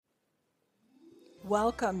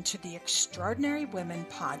Welcome to the Extraordinary Women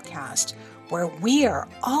podcast, where we are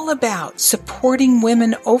all about supporting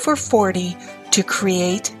women over 40 to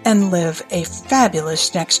create and live a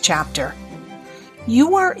fabulous next chapter.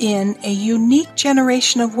 You are in a unique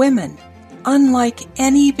generation of women, unlike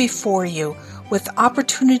any before you, with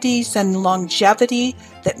opportunities and longevity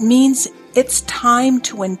that means it's time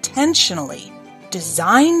to intentionally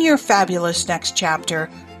design your fabulous next chapter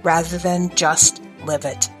rather than just live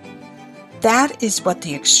it. That is what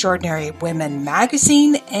the Extraordinary Women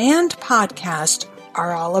magazine and podcast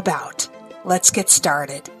are all about. Let's get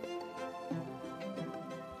started.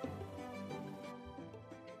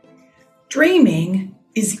 Dreaming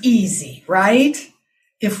is easy, right?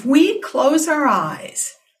 If we close our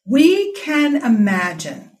eyes, we can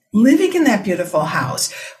imagine living in that beautiful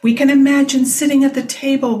house. We can imagine sitting at the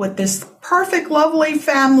table with this perfect, lovely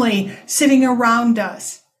family sitting around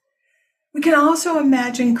us. We can also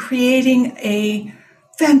imagine creating a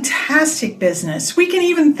fantastic business. We can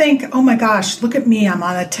even think, oh my gosh, look at me, I'm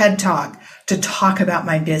on a TED Talk to talk about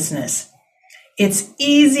my business. It's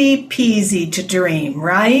easy peasy to dream,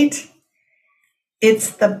 right?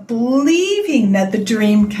 It's the believing that the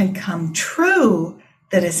dream can come true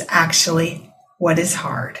that is actually what is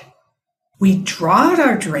hard. We draw out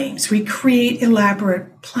our dreams. We create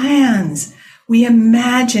elaborate plans. We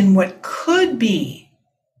imagine what could be.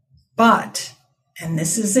 But, and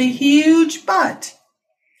this is a huge but,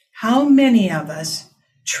 how many of us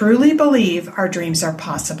truly believe our dreams are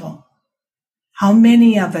possible? How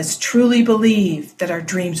many of us truly believe that our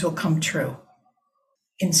dreams will come true?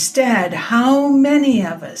 Instead, how many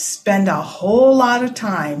of us spend a whole lot of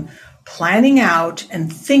time planning out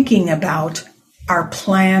and thinking about our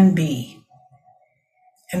plan B?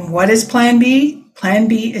 And what is plan B? Plan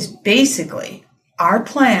B is basically our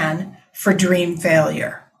plan for dream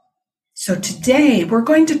failure. So today we're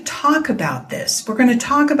going to talk about this. We're going to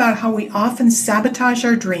talk about how we often sabotage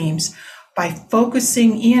our dreams by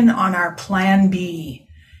focusing in on our plan B,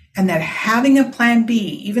 and that having a plan B,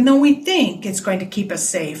 even though we think it's going to keep us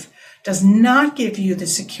safe, does not give you the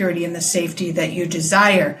security and the safety that you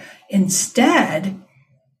desire. Instead,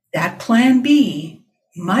 that plan B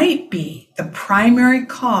might be the primary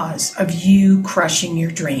cause of you crushing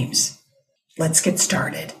your dreams. Let's get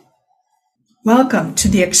started. Welcome to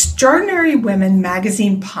the Extraordinary Women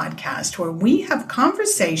magazine podcast, where we have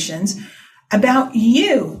conversations about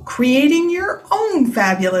you creating your own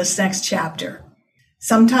fabulous next chapter.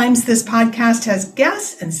 Sometimes this podcast has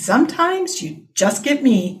guests, and sometimes you just get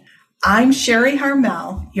me. I'm Sherry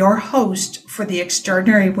Harmel, your host for the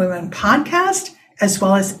Extraordinary Women podcast, as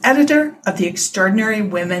well as editor of the Extraordinary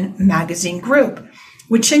Women magazine group,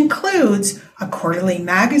 which includes a quarterly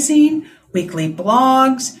magazine, weekly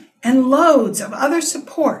blogs, and loads of other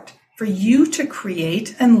support for you to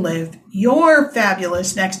create and live your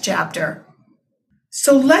fabulous next chapter.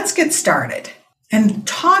 So let's get started and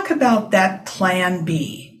talk about that plan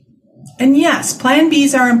B. And yes, plan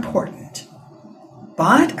Bs are important,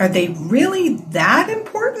 but are they really that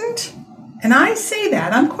important? And I say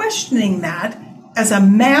that, I'm questioning that as a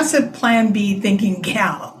massive plan B thinking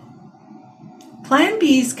gal. Plan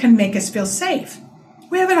Bs can make us feel safe.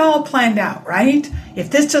 We have it all planned out, right? If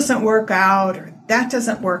this doesn't work out or that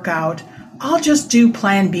doesn't work out, I'll just do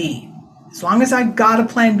plan B. As long as I've got a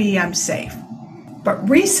plan B, I'm safe. But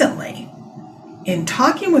recently, in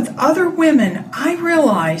talking with other women, I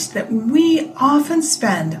realized that we often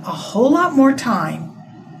spend a whole lot more time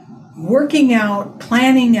working out,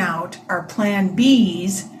 planning out our plan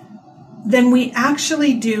Bs than we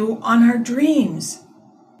actually do on our dreams.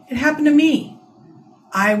 It happened to me.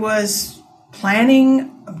 I was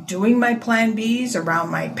doing my plan Bs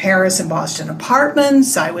around my Paris and Boston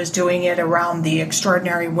apartments. I was doing it around the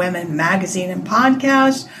Extraordinary Women magazine and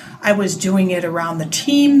podcast. I was doing it around the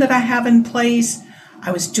team that I have in place.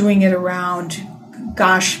 I was doing it around,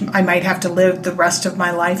 I might have to live the rest of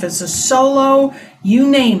my life as a solo, you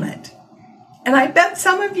name it. And I bet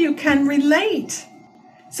some of you can relate.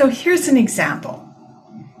 So here's an example.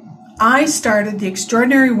 I started the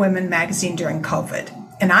Extraordinary Women magazine during COVID.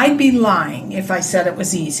 And I'd be lying if I said it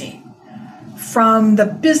was easy. From the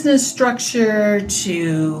business structure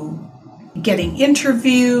to getting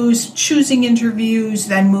interviews, choosing interviews,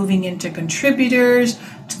 then moving into contributors,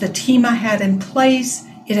 to the team I had in place,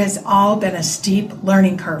 it has all been a steep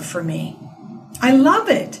learning curve for me. I love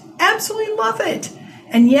it, absolutely love it.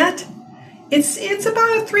 And yet, it's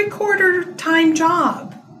about a 3/4 time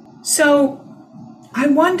job. So I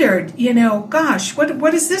wondered,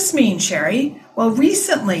 what does this mean, Sherry? Well,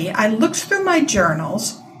 recently I looked through my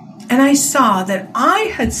journals and I saw that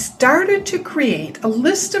I had started to create a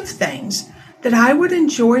list of things that I would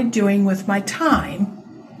enjoy doing with my time,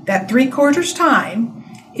 that 3/4 time,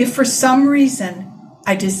 if for some reason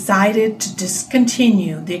I decided to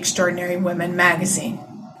discontinue the Extraordinary Women magazine.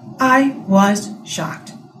 I was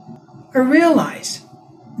shocked. I realized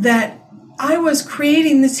that I was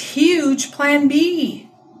creating this huge plan B.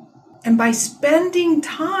 And by spending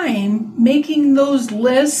time making those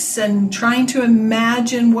lists and trying to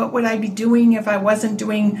imagine what would I be doing if I wasn't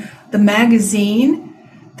doing the magazine,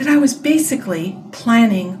 that I was basically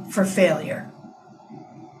planning for failure.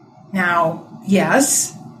 Now,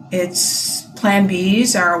 yes, plan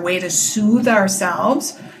Bs are a way to soothe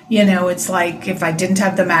ourselves. It's like if I didn't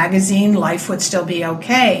have the magazine, life would still be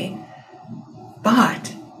okay.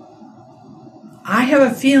 But I have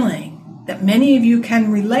a feeling that many of you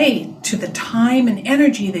can relate to the time and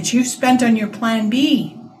energy that you've spent on your plan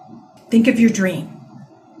B. Think of your dream.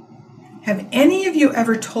 Have any of you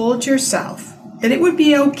ever told yourself that it would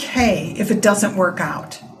be okay if it doesn't work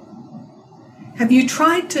out? Have you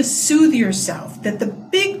tried to soothe yourself that the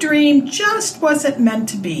big dream just wasn't meant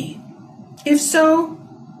to be? If so,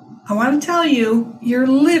 I want to tell you, you're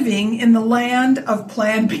living in the land of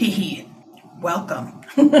plan B. Welcome.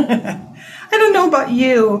 I don't know about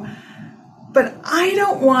you, but I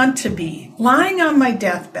don't want to be lying on my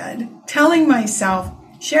deathbed telling myself,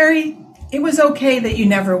 Sherry, it was okay that you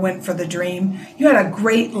never went for the dream. You had a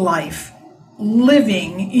great life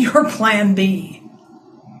living your plan B.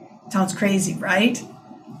 Sounds crazy, right?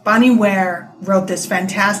 Bonnie Ware wrote this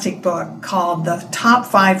fantastic book called The Top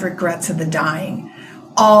 5 Regrets of the Dying.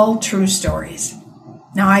 All true stories.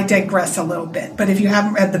 Now, I digress a little bit, but if you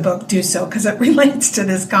haven't read the book, do so, because it relates to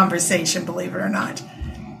this conversation, believe it or not.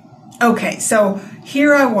 Okay, so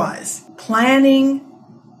here I was, planning,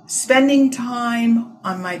 spending time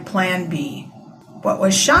on my plan B. What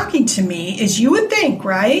was shocking to me is you would think,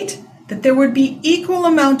 right, that there would be equal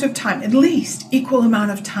amount of time, at least equal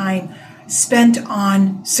amount of time spent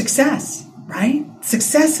on success, right?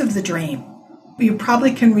 Success of the dream. You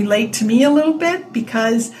probably can relate to me a little bit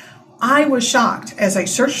because I was shocked as I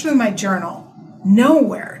searched through my journal.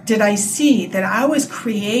 Nowhere did I see that I was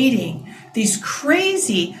creating these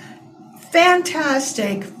crazy,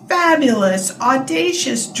 fantastic, fabulous,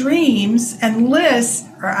 audacious dreams and lists,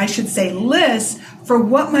 or I should say lists, for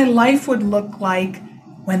what my life would look like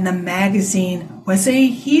when the magazine was a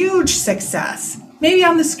huge success. Maybe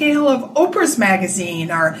on the scale of Oprah's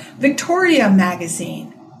magazine or Victoria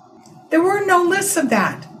magazine. There were no lists of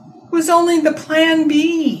that. It was only the plan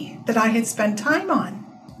B that I had spent time on.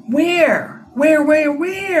 Where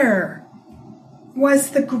was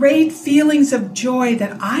the great feelings of joy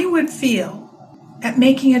that I would feel at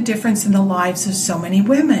making a difference in the lives of so many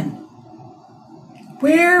women?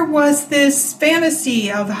 Where was this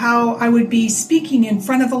fantasy of how I would be speaking in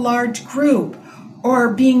front of a large group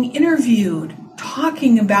or being interviewed,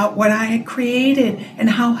 talking about what I had created and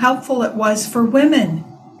how helpful it was for women?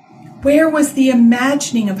 Where was the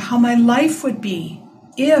imagining of how my life would be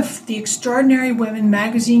if the Extraordinary Women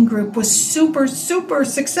magazine group was super, super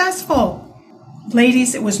successful?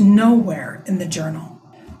 Ladies, it was nowhere in the journal.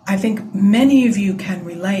 I think many of you can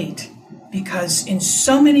relate because in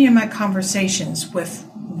so many of my conversations with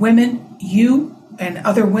women, you and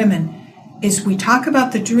other women, is we talk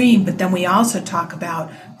about the dream, but then we also talk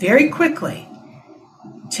about very quickly,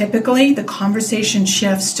 typically the conversation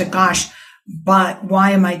shifts to, gosh, but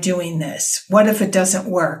why am I doing this? What if it doesn't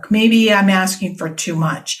work? Maybe I'm asking for too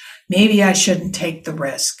much. Maybe I shouldn't take the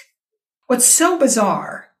risk. What's so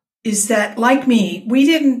bizarre is that, like me, we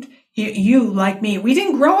didn't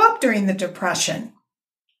grow up during the Depression.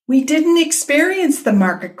 We didn't experience the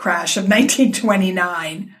market crash of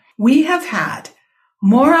 1929. We have had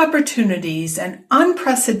more opportunities and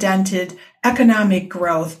unprecedented economic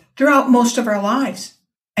growth throughout most of our lives.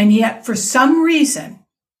 And yet, for some reason,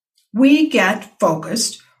 we get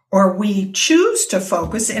focused, or we choose to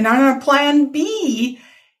focus in on our plan B.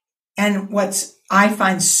 And what's I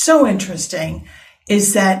find so interesting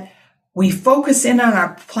is that we focus in on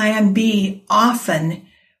our plan B often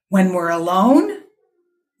when we're alone,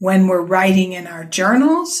 when we're writing in our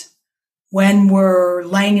journals, when we're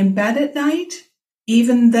laying in bed at night,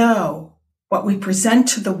 even though what we present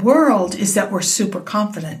to the world is that we're super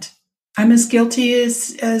confident. I'm as guilty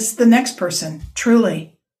as the next person,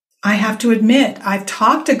 truly. I have to admit, I've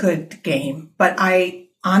talked a good game, but I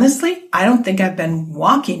don't think I've been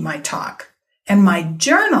walking my talk. And my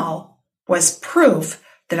journal was proof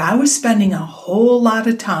that I was spending a whole lot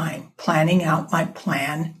of time planning out my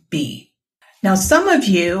plan B. Now, some of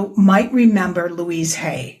you might remember Louise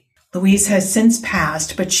Hay. Louise has since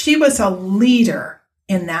passed, but she was a leader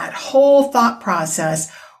in that whole thought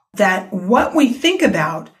process that what we think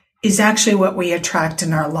about is actually what we attract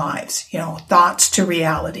in our lives, thoughts to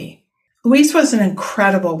reality. Louise was an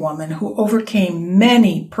incredible woman who overcame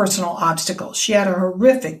many personal obstacles. She had a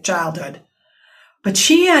horrific childhood, but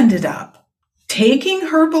she ended up taking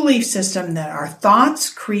her belief system that our thoughts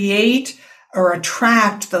create or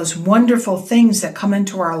attract those wonderful things that come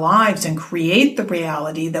into our lives and create the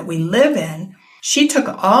reality that we live in. She took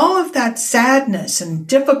all of that sadness and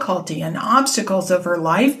difficulty and obstacles of her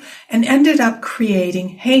life and ended up creating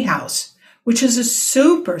Hay House, which is a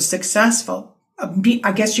super successful,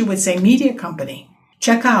 I guess you would say, media company.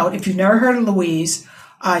 Check out, if you've never heard of Louise,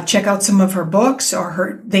 check out some of her books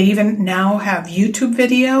they even now have YouTube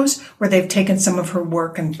videos where they've taken some of her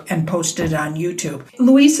work and posted it on YouTube.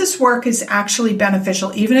 Louise's work is actually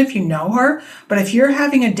beneficial even if you know her, but if you're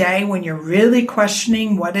having a day when you're really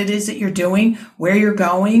questioning what it is that you're doing, where you're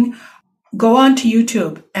going, go on to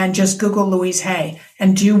YouTube and just Google Louise Hay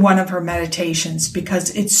and do one of her meditations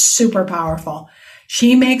because it's super powerful.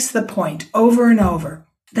 She makes the point over and over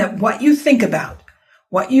that what you think about,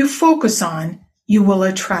 what you focus on, you will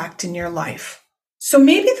attract in your life. So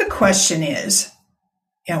maybe the question is,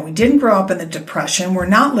 we didn't grow up in the Depression. We're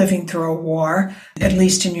not living through a war, at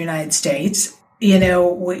least in the United States. We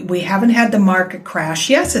haven't had the market crash.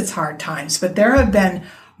 Yes, it's hard times, but there have been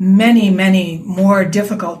many, many more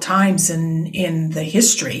difficult times in the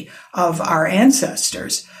history of our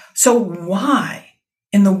ancestors. So why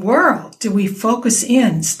in the world do we focus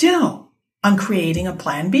in still on creating a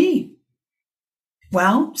plan B?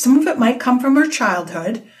 Well, some of it might come from our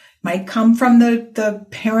childhood, might come from the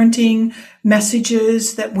parenting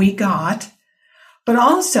messages that we got, but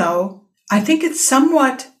also I think it's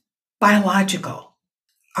somewhat biological.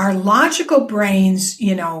 Our logical brains,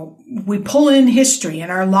 we pull in history and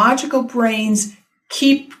our logical brains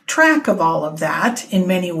keep track of all of that in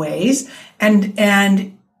many ways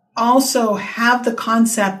and also have the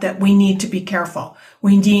concept that we need to be careful.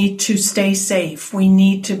 We need to stay safe. We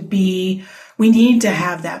need to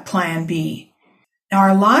have that plan B. Now,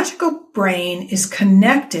 our logical brain is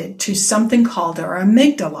connected to something called our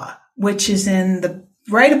amygdala, which is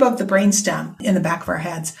right above the brainstem in the back of our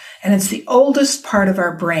heads. And it's the oldest part of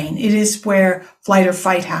our brain. It is where flight or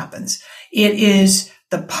fight happens. It is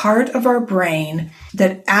the part of our brain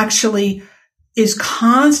that actually is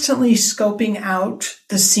constantly scoping out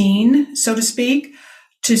the scene, so to speak,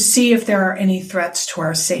 to see if there are any threats to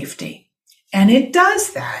our safety. And it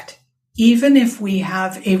does that even if we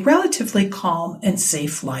have a relatively calm and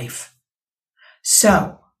safe life.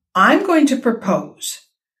 So I'm going to propose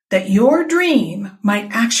that your dream might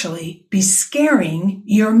actually be scaring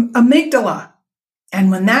your amygdala.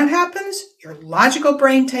 And when that happens, your logical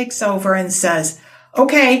brain takes over and says,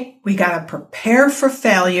 okay, we got to prepare for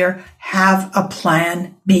failure, have a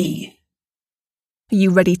plan B. Are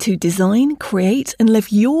you ready to design, create, and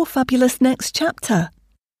live your fabulous next chapter?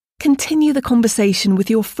 Continue the conversation with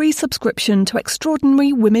your free subscription to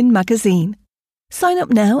Extraordinary Women magazine. Sign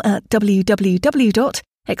up now at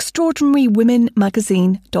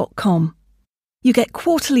www.extraordinarywomenmagazine.com. You get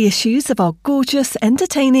quarterly issues of our gorgeous,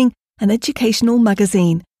 entertaining, and educational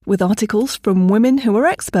magazine with articles from women who are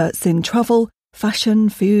experts in travel, fashion,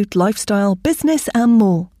 food, lifestyle, business, and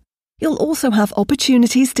more. You'll also have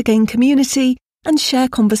opportunities to gain community and share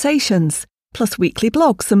conversations, plus weekly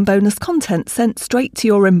blogs and bonus content sent straight to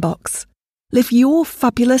your inbox. Live your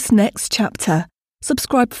fabulous next chapter.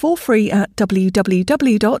 Subscribe for free at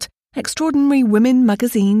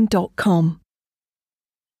www.extraordinarywomenmagazine.com.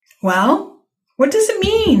 Well, what does it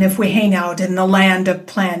mean if we hang out in the land of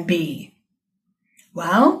Plan B?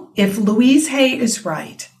 Well, if Louise Hay is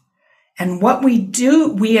right, and what we do,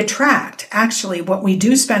 we attract, actually what we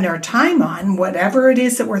do spend our time on, whatever it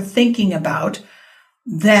is that we're thinking about,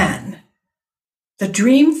 then the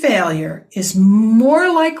dream failure is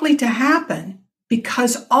more likely to happen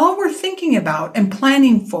because all we're thinking about and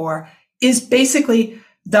planning for is basically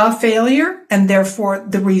the failure and therefore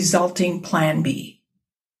the resulting plan B.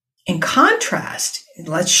 In contrast,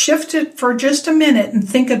 let's shift it for just a minute and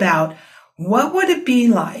think about what would it be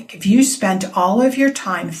like if you spent all of your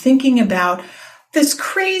time thinking about this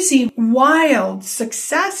crazy, wild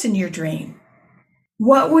success in your dream?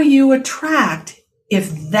 What will you attract if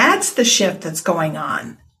that's the shift that's going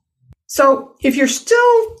on? So if you're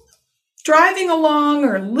still driving along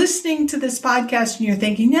or listening to this podcast and you're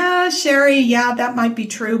thinking, Sherry, that might be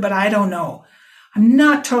true, but I don't know. I'm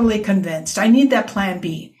not totally convinced. I need that plan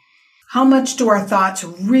B. How much do our thoughts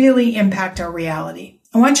really impact our reality?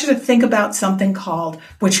 I want you to think about something called,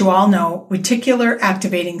 which you all know, Reticular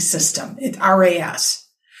Activating System. It's RAS.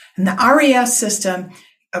 And the RAS system,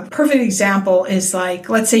 a perfect example is like,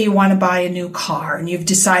 let's say you want to buy a new car and you've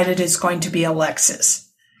decided it's going to be a Lexus.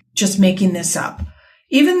 just making this up.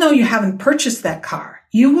 Even though you haven't purchased that car,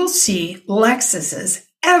 you will see Lexuses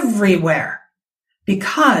everywhere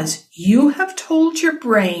because you have told your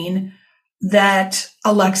brain that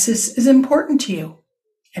a Lexus is important to you.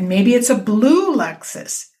 And maybe it's a blue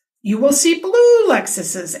Lexus. You will see blue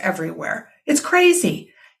Lexuses everywhere. It's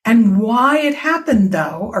crazy. And why it happened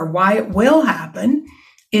though, or why it will happen,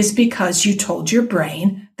 is because you told your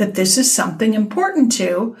brain that this is something important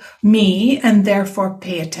to me and therefore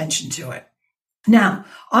pay attention to it. Now,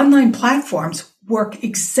 online platforms work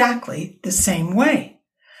exactly the same way.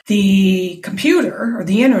 The computer or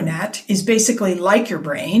the internet is basically like your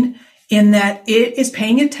brain in that it is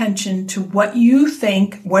paying attention to what you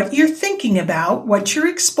think, what you're thinking about, what you're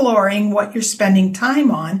exploring, what you're spending time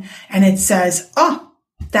on. And it says, oh,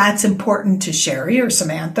 that's important to Sherry or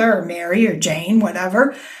Samantha or Mary or Jane,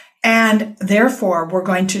 whatever. And therefore, we're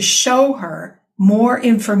going to show her more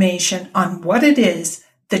information on what it is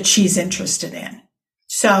that she's interested in.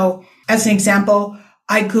 So as an example,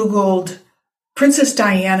 I Googled Princess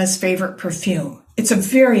Diana's favorite perfume. It's a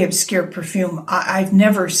very obscure perfume. I've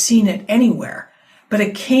never seen it anywhere, but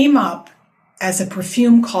it came up as a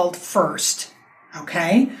perfume called First.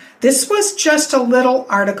 Okay. This was just a little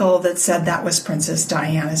article that said that was Princess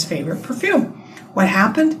Diana's favorite perfume. What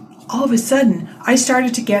happened? All of a sudden, I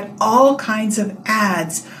started to get all kinds of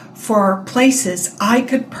ads for places I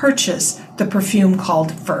could purchase the perfume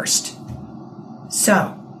called First.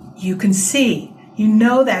 So you can see, you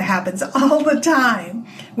know that happens all the time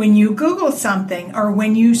when you Google something or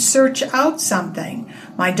when you search out something.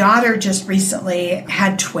 My daughter just recently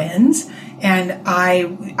had twins, and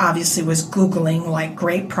I obviously was Googling like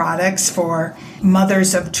great products for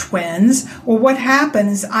mothers of twins. Well, what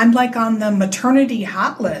happens? I'm like on the maternity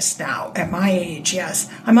hot list now at my age. Yes,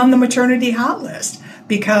 I'm on the maternity hot list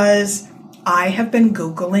because I have been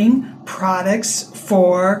Googling products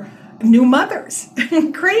for new mothers.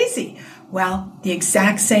 Crazy. Well, the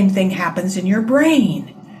exact same thing happens in your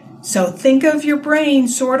brain. So think of your brain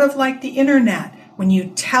sort of like the internet. When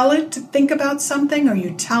you tell it to think about something or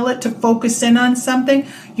you tell it to focus in on something,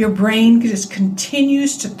 your brain just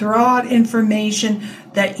continues to throw out information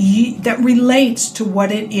that relates to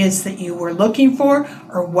what it is that you were looking for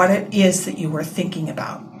or what it is that you were thinking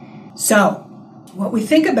about. So what we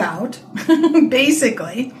think about,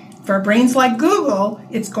 basically, for brains like Google,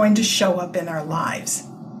 it's going to show up in our lives.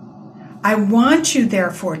 I want you,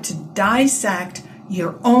 therefore, to dissect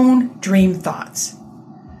your own dream thoughts.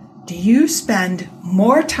 Do you spend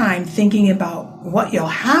more time thinking about what you'll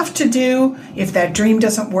have to do if that dream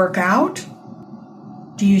doesn't work out?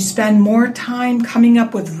 Do you spend more time coming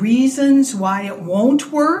up with reasons why it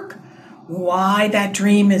won't work? Why that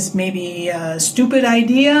dream is maybe a stupid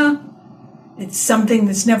idea? It's something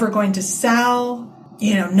that's never going to sell.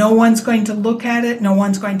 No one's going to look at it. No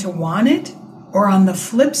one's going to want it. Or on the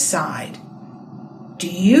flip side, do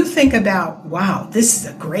you think about, wow, this is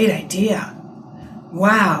a great idea.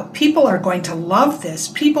 Wow, people are going to love this.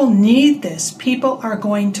 People need this. People are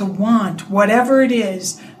going to want whatever it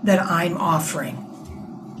is that I'm offering.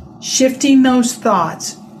 Shifting those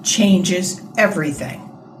thoughts changes everything.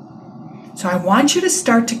 So I want you to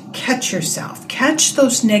start to catch yourself, catch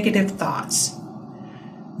those negative thoughts.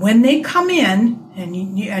 When they come in,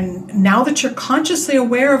 and now that you're consciously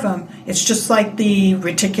aware of them, it's just like the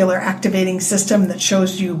reticular activating system that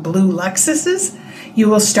shows you blue Lexuses. You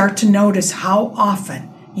will start to notice how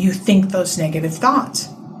often you think those negative thoughts.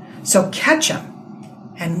 So catch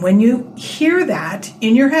them. And when you hear that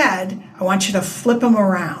in your head, I want you to flip them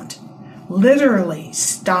around. Literally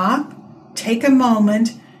stop, take a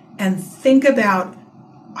moment, and think about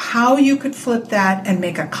how you could flip that and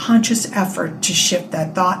make a conscious effort to shift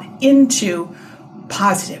that thought into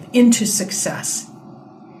positive, into success.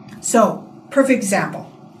 So, perfect example.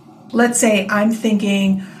 Let's say I'm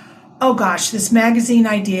thinking, oh gosh, this magazine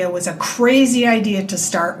idea was a crazy idea to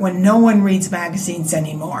start when no one reads magazines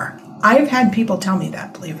anymore. I've had people tell me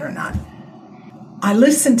that, believe it or not. I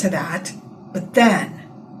listen to that, but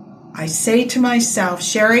then I say to myself,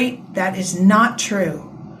 Sherry, that is not true.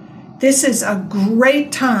 This is a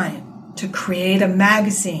great time to create a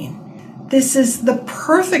magazine. This is the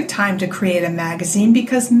perfect time to create a magazine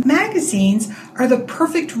because magazines are the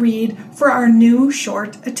perfect read for our new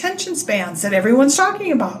short attention spans that everyone's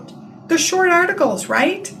talking about. They're short articles,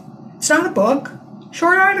 right? It's not a book,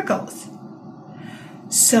 short articles.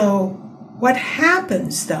 So what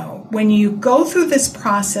happens though, when you go through this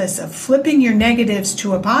process of flipping your negatives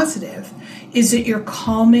to a positive, is that you're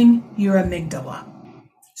calming your amygdala.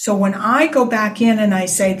 So when I go back in and I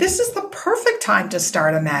say, this is the perfect time to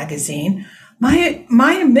start a magazine, my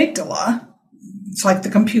amygdala, It's like the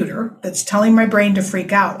computer that's telling my brain to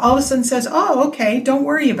freak out. All of a sudden says, oh, okay, don't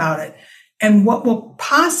worry about it. And what will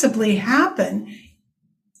possibly happen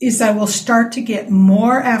is I will start to get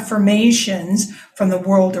more affirmations from the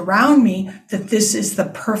world around me that this is the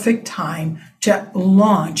perfect time to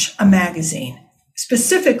launch a magazine,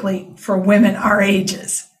 specifically for women our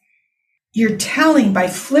ages. You're telling, by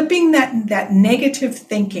flipping that negative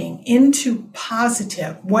thinking into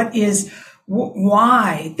positive,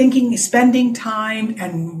 why thinking, spending time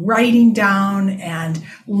and writing down and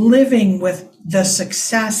living with the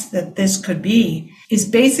success that this could be is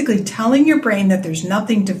basically telling your brain that there's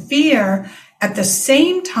nothing to fear. At the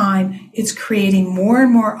same time, it's creating more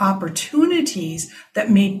and more opportunities that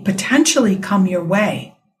may potentially come your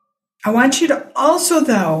way. I want you to also,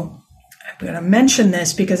 though, I'm going to mention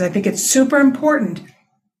this because I think it's super important,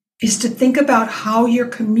 is to think about how you're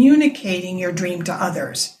communicating your dream to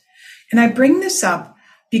others. And I bring this up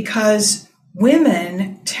because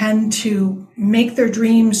women tend to make their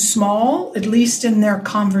dreams small, at least in their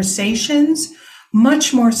conversations,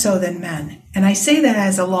 much more so than men. And I say that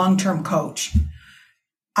as a long-term coach.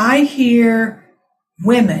 I hear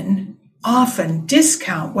women often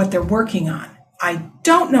discount what they're working on. I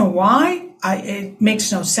don't know why. It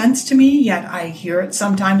makes no sense to me, yet I hear it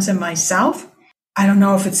sometimes in myself. I don't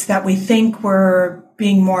know if it's that we think we're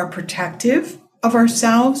being more protective of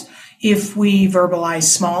ourselves if we verbalize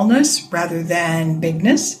smallness rather than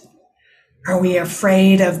bigness. Are we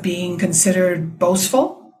afraid of being considered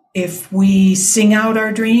boastful if we sing out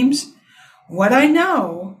our dreams? What I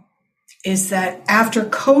know is that after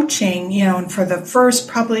coaching, and for the first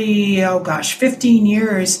probably, 15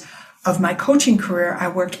 years of my coaching career, I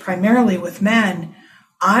worked primarily with men.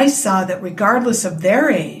 I saw that regardless of their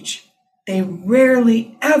age, they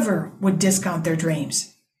rarely ever would discount their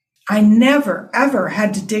dreams. I never, ever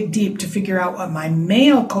had to dig deep to figure out what my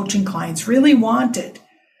male coaching clients really wanted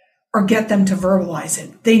or get them to verbalize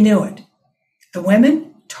it. They knew it. The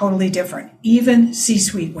women, totally different. Even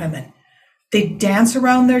C-suite women. They'd dance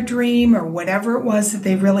around their dream or whatever it was that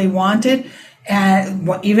they really wanted. And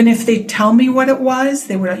even if they tell me what it was,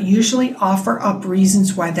 they would usually offer up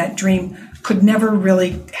reasons why that dream could never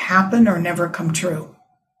really happen or never come true.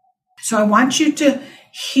 So I want you to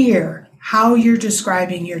hear how you're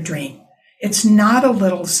describing your dream. It's not a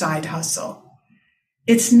little side hustle.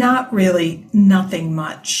 It's not really nothing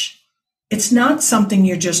much. It's not something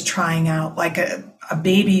you're just trying out like a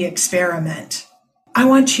baby experiment. I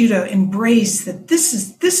want you to embrace that this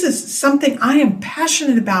is something I am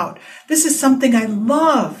passionate about. This is something I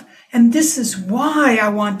love. And this is why I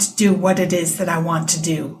want to do what it is that I want to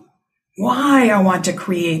do. Why I want to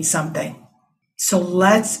create something. So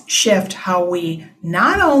let's shift how we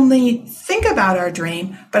not only think about our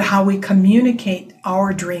dream, but how we communicate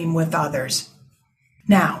our dream with others.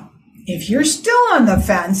 Now, if you're still on the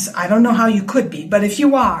fence, I don't know how you could be, but if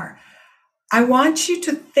you are, I want you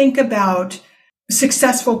to think about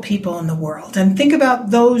successful people in the world and think about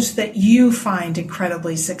those that you find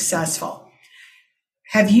incredibly successful.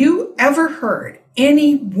 Have you ever heard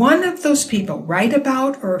any one of those people write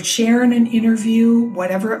about or share in an interview,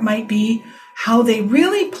 whatever it might be, how they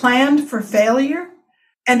really planned for failure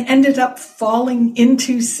and ended up falling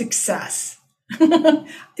into success?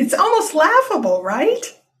 It's almost laughable, right?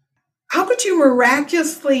 How could you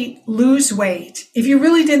miraculously lose weight if you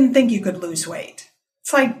really didn't think you could lose weight?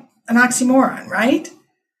 It's like an oxymoron, right?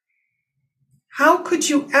 How could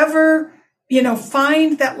you ever,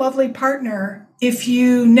 find that lovely partner if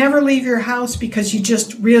you never leave your house because you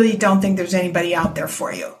just really don't think there's anybody out there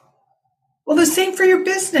for you? Well, the same for your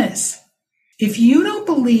business. If you don't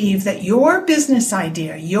believe that your business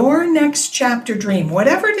idea, your next chapter dream,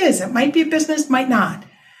 whatever it is, it might be a business, might not.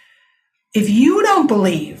 If you don't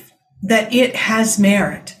believe that it has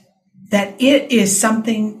merit, that it is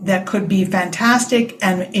something that could be fantastic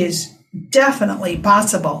and is definitely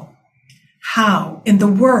possible, how in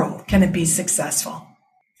the world can it be successful?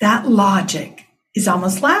 That logic is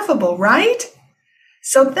almost laughable, right?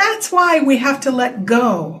 So that's why we have to let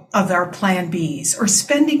go of our plan Bs or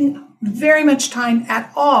spending very much time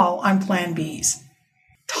at all on plan Bs.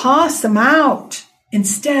 Toss them out.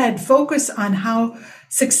 Instead, focus on how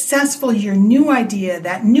successful your new idea,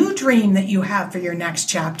 that new dream that you have for your next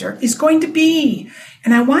chapter is going to be.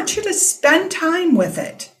 And I want you to spend time with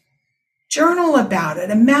it. Journal about it.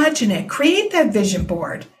 Imagine it. Create that vision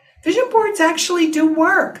board. Vision boards actually do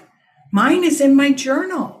work. Mine is in my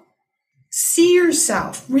journal. See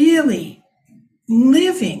yourself really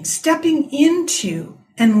living, stepping into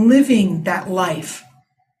and living that life.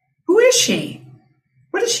 Who is she?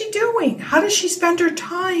 What is she doing? How does she spend her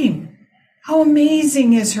time? How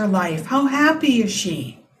amazing is her life? How happy is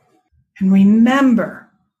she? And remember,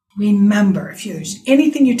 if there's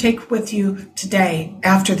anything you take with you today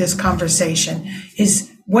after this conversation,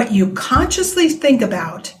 is what you consciously think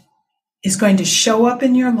about is going to show up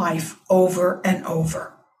in your life over and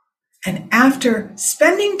over. And after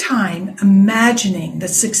spending time imagining the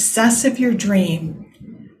success of your dream,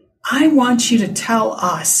 I want you to tell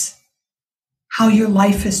us how your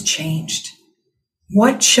life has changed.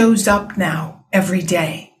 What shows up now every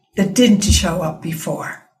day that didn't show up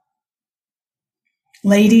before?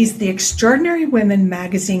 Ladies, the Extraordinary Women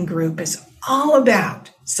Magazine group is all about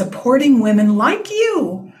supporting women like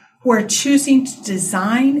you who are choosing to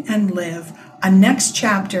design and live a next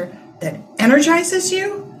chapter that energizes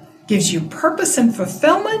you, gives you purpose and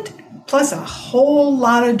fulfillment, plus a whole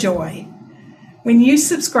lot of joy. When you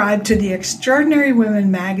subscribe to the Extraordinary Women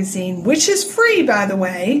Magazine, which is free, by the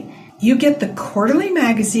way, you get the quarterly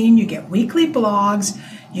magazine, you get weekly blogs,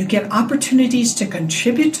 you get opportunities to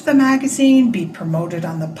contribute to the magazine, be promoted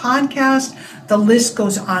on the podcast. The list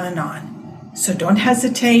goes on and on. So don't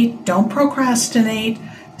hesitate, don't procrastinate,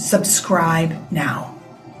 subscribe now.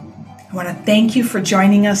 I want to thank you for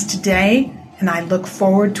joining us today, and I look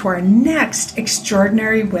forward to our next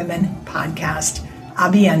Extraordinary Women podcast. A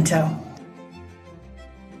biento.